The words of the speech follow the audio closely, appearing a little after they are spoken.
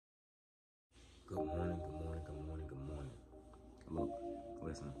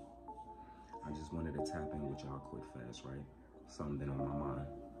Listen, I just wanted to tap in with y'all quick fast, right? Something been on my mind.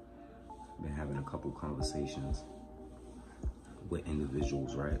 Been having a couple conversations with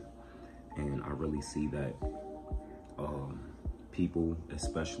individuals, right? And I really see that people,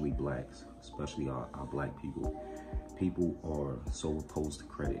 especially blacks, especially our black people are so opposed to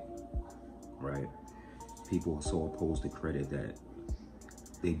credit, right? People are so opposed to credit that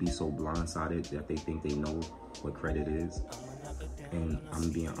they be so blindsided that they think they know what credit is. And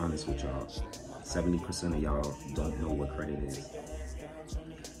I'm being honest with y'all, 70% of y'all don't know what credit is.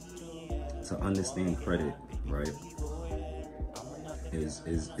 To understand credit, right, is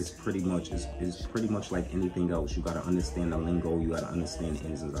pretty much like anything else. You gotta understand the lingo, you gotta understand the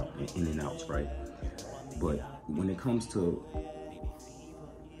ins and outs, in and outs, right? But when it comes to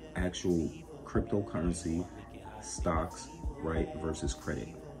actual cryptocurrency, stocks, right, versus credit,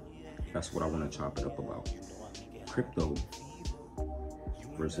 that's what I want to chop it up about. Crypto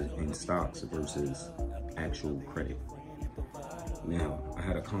versus in stocks versus actual credit. Now, I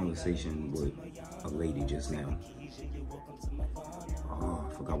had a conversation with a lady just now. Oh,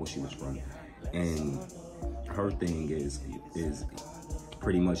 I forgot what she was from. And her thing is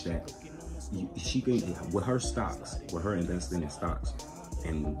pretty much that she can, with her stocks, with her investing in stocks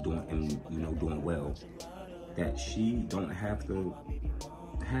and doing well, that she don't have to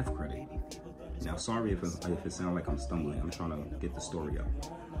have credit. Now, sorry if it sounds like I'm stumbling. I'm trying to get the story out.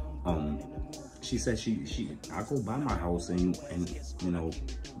 She said I go buy my house and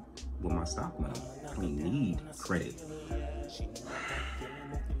with my stock money. I don't need credit.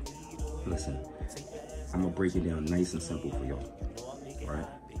 Listen, I'm gonna break it down nice and simple for y'all, right?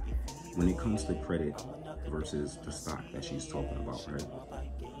 When it comes to credit versus the stock that she's talking about, right?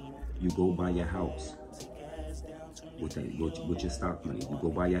 You go buy your house with your stock money. You go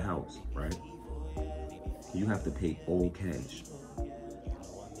buy your house, right? You have to pay all cash.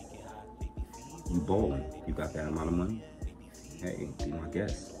 You balling. You got that amount of money? Hey, be my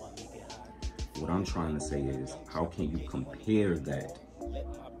guest. What I'm trying to say is, how can you compare that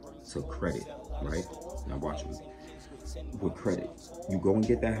to credit, right? Now watch me. With credit, you go and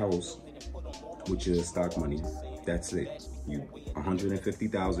get that house with your stock money. That's it. You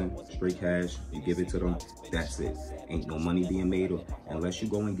 150,000 straight cash. You give it to them. That's it. Ain't no money being made unless you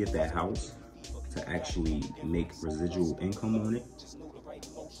go and get that house to actually make residual income on it.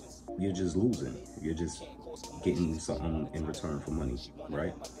 You're just losing. You're just getting something in return for money,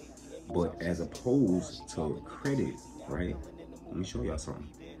 right? But as opposed to credit, right? Let me show y'all something.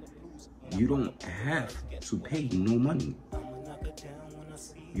 You don't have to pay no money.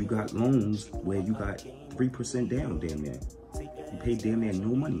 You got loans where you got 3% down, damn near. You pay damn near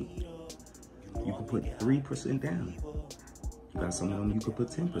no money. You could put 3% down. You got some of them you could put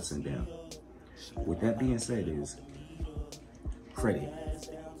 10% down. With that being said is credit.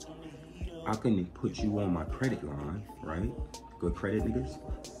 I can put you on my credit line, right? Good credit niggas.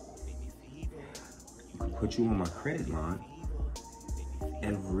 I can put you on my credit line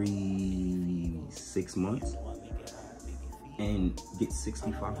every 6 months and get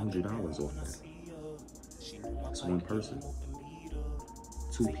 $6,500 off that. That's one person.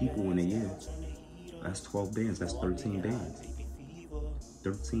 2 people in a year. That's 12 bands. That's 13 bands.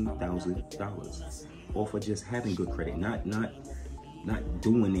 $13,000 off of just having good credit, not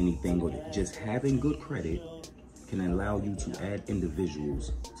doing anything with it. Just having good credit can allow you to add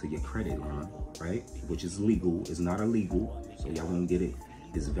individuals to your credit line, right? Which is legal. It's not illegal, so y'all won't get it.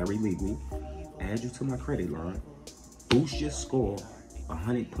 It's very legal. Add you to my credit line, boost your score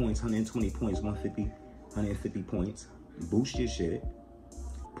 100 points, 120 points, 150, 150 points, boost your shit,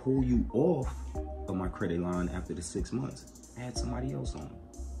 pull you off of my credit line after the 6 months, add somebody else on.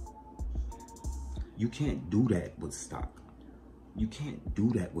 You can't do that with stock. You can't do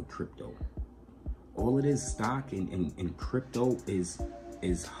that with crypto. All it is, stock and crypto is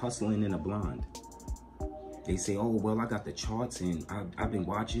hustling in a blind. They say, oh, well, I got the charts and I've been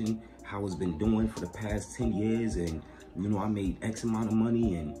watching how it's been doing for the past 10 years and, I made X amount of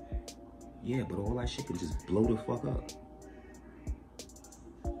money and, yeah, but all that shit can just blow the fuck up.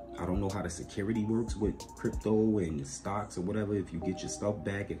 I don't know how the security works with crypto and stocks or whatever. If you get your stuff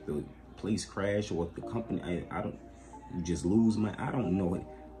back, if the place crash or if the company, you just lose money. I don't know it.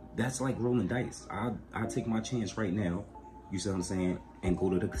 That's like rolling dice. I take my chance right now, you see what I'm saying, and go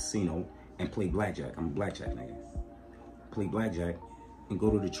to the casino and play blackjack. I'm a blackjack nigga. Play blackjack and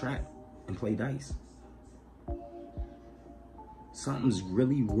go to the trap and play dice. Something's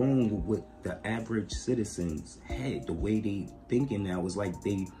really wrong with the average citizen's head. The way they thinking now is like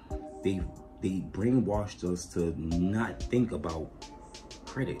they brainwashed us to not think about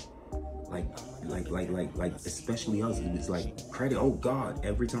credit. like, especially us, it's like credit. Oh God,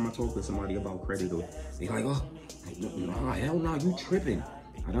 every time I talk to somebody about credit, they like, oh, nah, hell no, you tripping.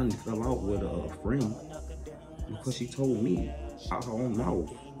 I done fell out with a friend because she told me out her own mouth,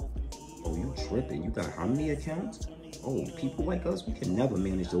 oh, you tripping? You got how many accounts? Oh, people like us, we can never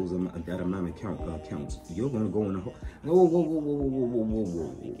manage that amount of accounts. You're gonna go in the hole.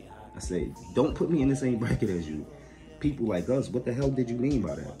 Whoa. I said, don't put me in the same bracket as you. People like us, what the hell did you mean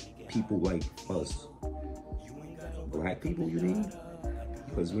by that? People like us. Black people, you mean?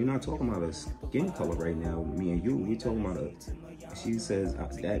 Because we're not talking about a skin color right now, me and you. We're talking about she says,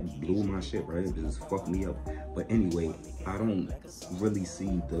 that blew my shit, right? It just fucked me up. But anyway, I don't really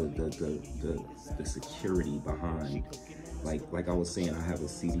see the security behind, like I was saying, I have a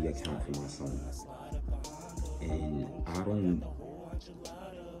CD account for my son. And I don't,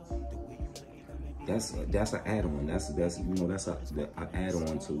 that's an add-on. That's you know, that's an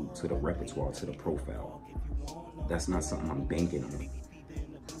add-on to the repertoire, to the profile. That's not something I'm banking on.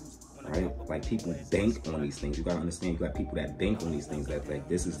 Right? Like, people bank on these things. You gotta understand, you got people that bank on these things, that like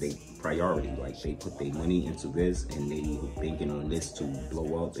this is their priority. Like, they put their money into this and they banking on this to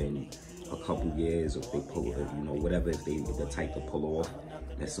blow up in a couple years, or if they pull, you know, whatever, if they're the type to pull off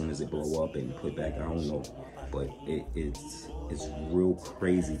as soon as it blow up and put back, I don't know. But it's real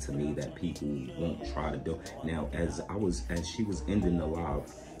crazy to me that people won't try to do. Now, as she was ending the live,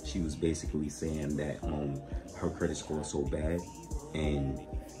 she was basically saying that her credit score is so bad and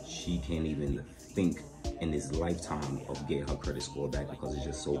she can't even think in this lifetime of getting her credit score back because it's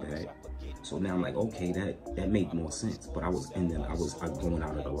just so bad. So now I'm like, okay, that made more sense. But I was going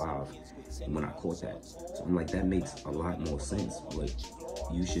out of the live when I caught that. So I'm like, that makes a lot more sense. But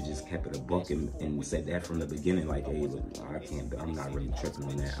you should just kept it a buck and said that from the beginning. Like, hey, look, I'm not really tripping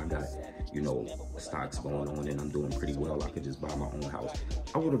on that. I got, you know, stocks going on and I'm doing pretty well. I could just buy my own house.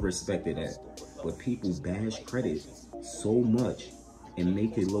 I would have respected that. But people bash credit so much and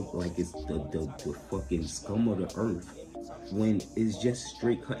make it look like it's the fucking scum of the earth, when it's just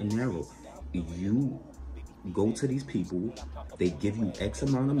straight cut and narrow. You go to these people, they give you X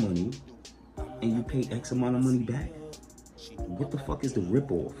amount of money, and you pay X amount of money back. What the fuck is the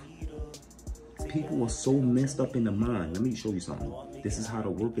ripoff? People are so messed up in the mind. Let me show you something. This is how the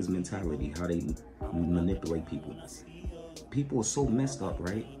workers' mentality, how they manipulate people. People are so messed up,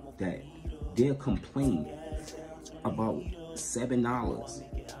 right, that they'll complain about $7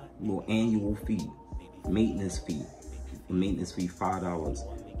 little annual fee, maintenance fee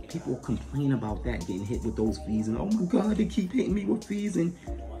 $5. People complain about that, getting hit with those fees, and oh my God, they keep hitting me with fees. And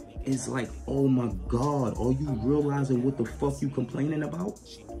it's like, oh my God, are you realizing what the fuck you complaining about?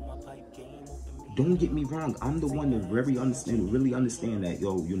 Don't get me wrong, I'm the one that really understand that,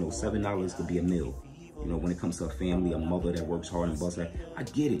 yo, you know, $7 could be a meal. You know, when it comes to a family, a mother that works hard and busts that, I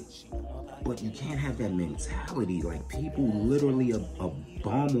get it. But you can't have that mentality. Like, people literally a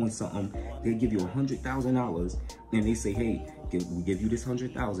bomb on something. They give you $100,000 and they say, hey, we give you this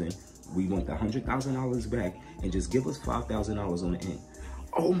 $100,000. We want the $100,000 back, and just give us $5,000 on the end.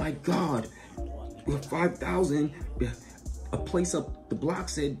 Oh my God, with $5,000, a place up the block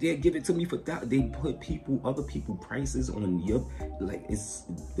said they'll give it to me for that. They put other people prices on your, like, it's,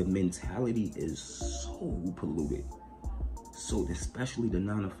 the mentality is so polluted. So especially the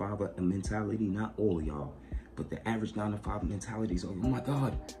 9-to-5 mentality, not all of y'all, but the average 9-to-5 mentality is, oh my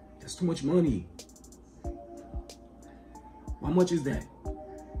God, that's too much money. How much is that?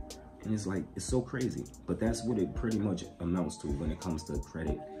 And it's like, it's so crazy. But that's what it pretty much amounts to when it comes to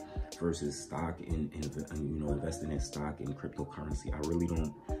credit versus stock and you know, investing in stock and cryptocurrency. I really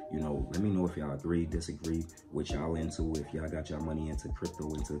don't, you know, let me know if y'all agree, disagree, what y'all into. If y'all got y'all money into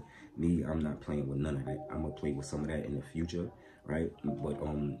crypto. Into me, I'm not playing with none of that. I'm gonna play with some of that in the future, right? But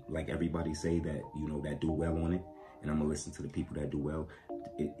like everybody say that, you know, that do well on it, and I'm gonna listen to the people that do well.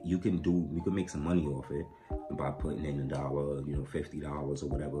 You can make some money off it by putting in $1, you know, $50 or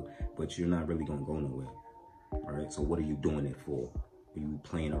whatever, but you're not really gonna go nowhere. All right, so what are you doing it for? Are you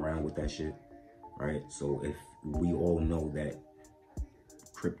playing around with that shit? Right? So if we all know that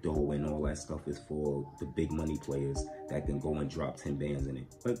crypto and all that stuff is for the big money players that can go and drop 10 bands in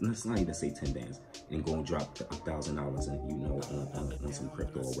it, but let's not even say 10 bands, and go and drop $1,000 and, you know, on some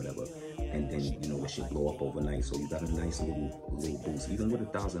crypto or whatever, and then, you know, it should blow up overnight. So you got a nice little boost. Even with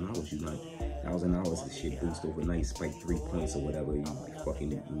 $1,000, you got $1,000, the shit boost overnight, spike 3 points or whatever. You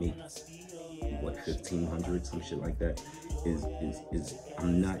fucking make what, 1,500, some shit like that.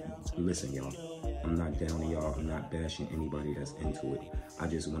 I'm not, listen, y'all, I'm not down to y'all. I'm not bashing anybody that's into it. I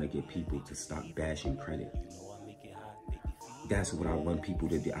just want to get people to stop bashing credit. That's what I want people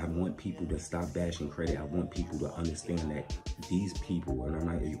to do. I want people to stop bashing credit. I want people to understand that these people, and I'm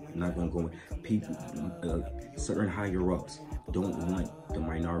not gonna go in, people, certain higher ups don't want the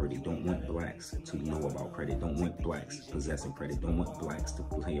minority, don't want blacks to know about credit, don't want blacks possessing credit, don't want blacks to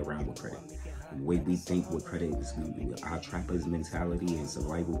play around with credit. The way we think with credit is our trappers mentality and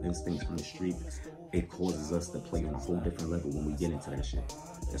survival instincts from the street. It causes us to play on a whole different level when we get into that shit.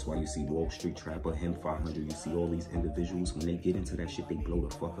 That's why you see Wall Street Trapper, Him 500, you see all these individuals, when they get into that shit, they blow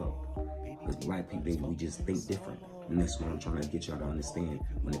the fuck up. Because black people, we just think different. And that's what I'm trying to get y'all to understand.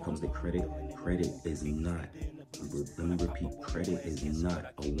 When it comes to credit, credit is not, let me repeat, credit is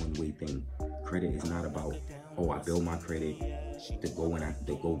not a one-way thing. Credit is not about, oh, I build my credit to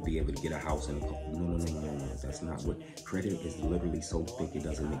go be able to get a house and no. That's not what credit is. Literally so thick it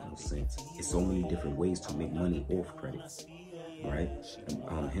doesn't make no sense. It's so many different ways to make money off credit, right?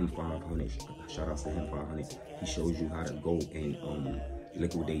 Him 500, shout outs to Him 500. He shows you how to go and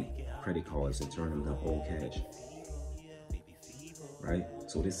liquidate credit cards and turn them into all cash, right?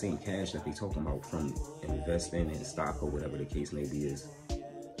 So this ain't cash that they talking about from investing in stock or whatever the case may be is.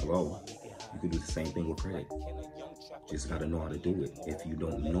 Hello, you can do the same thing with credit. Just gotta know how to do it. If you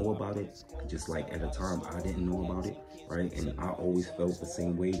don't know about it, just like at a time I didn't know about it, right? And I always felt the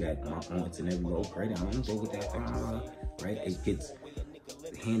same way that my aunts and everyone, oh, credit, I don't go with that, right? It gets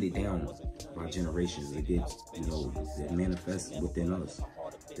handed down by generations. It gets, you know, it manifests within us.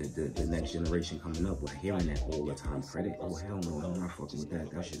 The next generation coming up, we're hearing that all the time. Credit, oh hell no, I'm not fucking with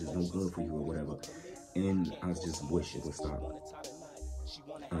that. That shit is no good for you or whatever. And I just wish it would stop.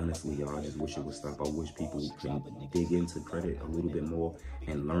 Honestly, y'all, I just wish it would stop. I wish people can dig into credit a little bit more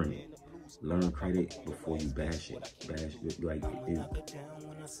and learn it. Learn credit before you bash it. Like,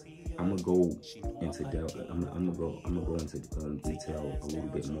 I'm gonna go into detail a little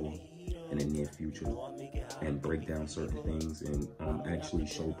bit more in the near future and break down certain things and actually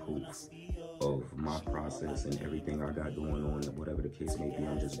show proof of my process and everything I got going on, and whatever the case may be.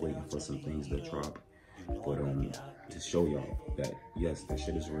 I'm just waiting for some things to drop. But to show y'all that yes, that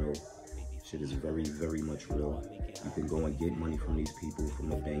shit is real. Shit is very, very much real. You can go and get money from these people, from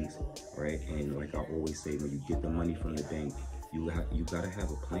the banks, right? And like I always say, when you get the money from the bank, you gotta have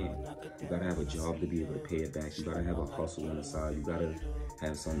a plan. You gotta have a job to be able to pay it back. You gotta have a hustle on the side. You gotta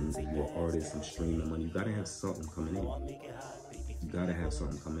have some, you're an artist, some streaming money. You gotta have something coming in. You gotta have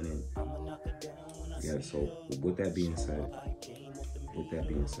something coming in. Yeah, so with that being said, I'm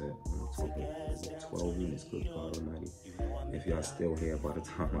talking 12 minutes, good God almighty. If y'all still here by the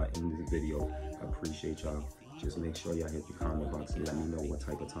time I end this video, I appreciate y'all. Just make sure y'all hit the comment box and let me know what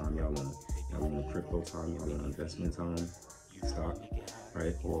type of time y'all on. Y'all on crypto time, y'all on investment time, stock,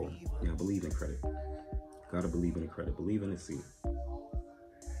 right? Or y'all believe in credit. Gotta believe in the credit, believe in the seed.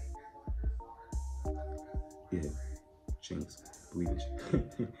 Yeah, chinks. Believe it.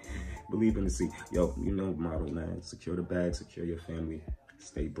 Believe in the seed. Yo, you know the motto, man. Secure the bag, secure your family.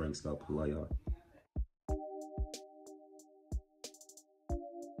 Stay Brinks up. Love y'all.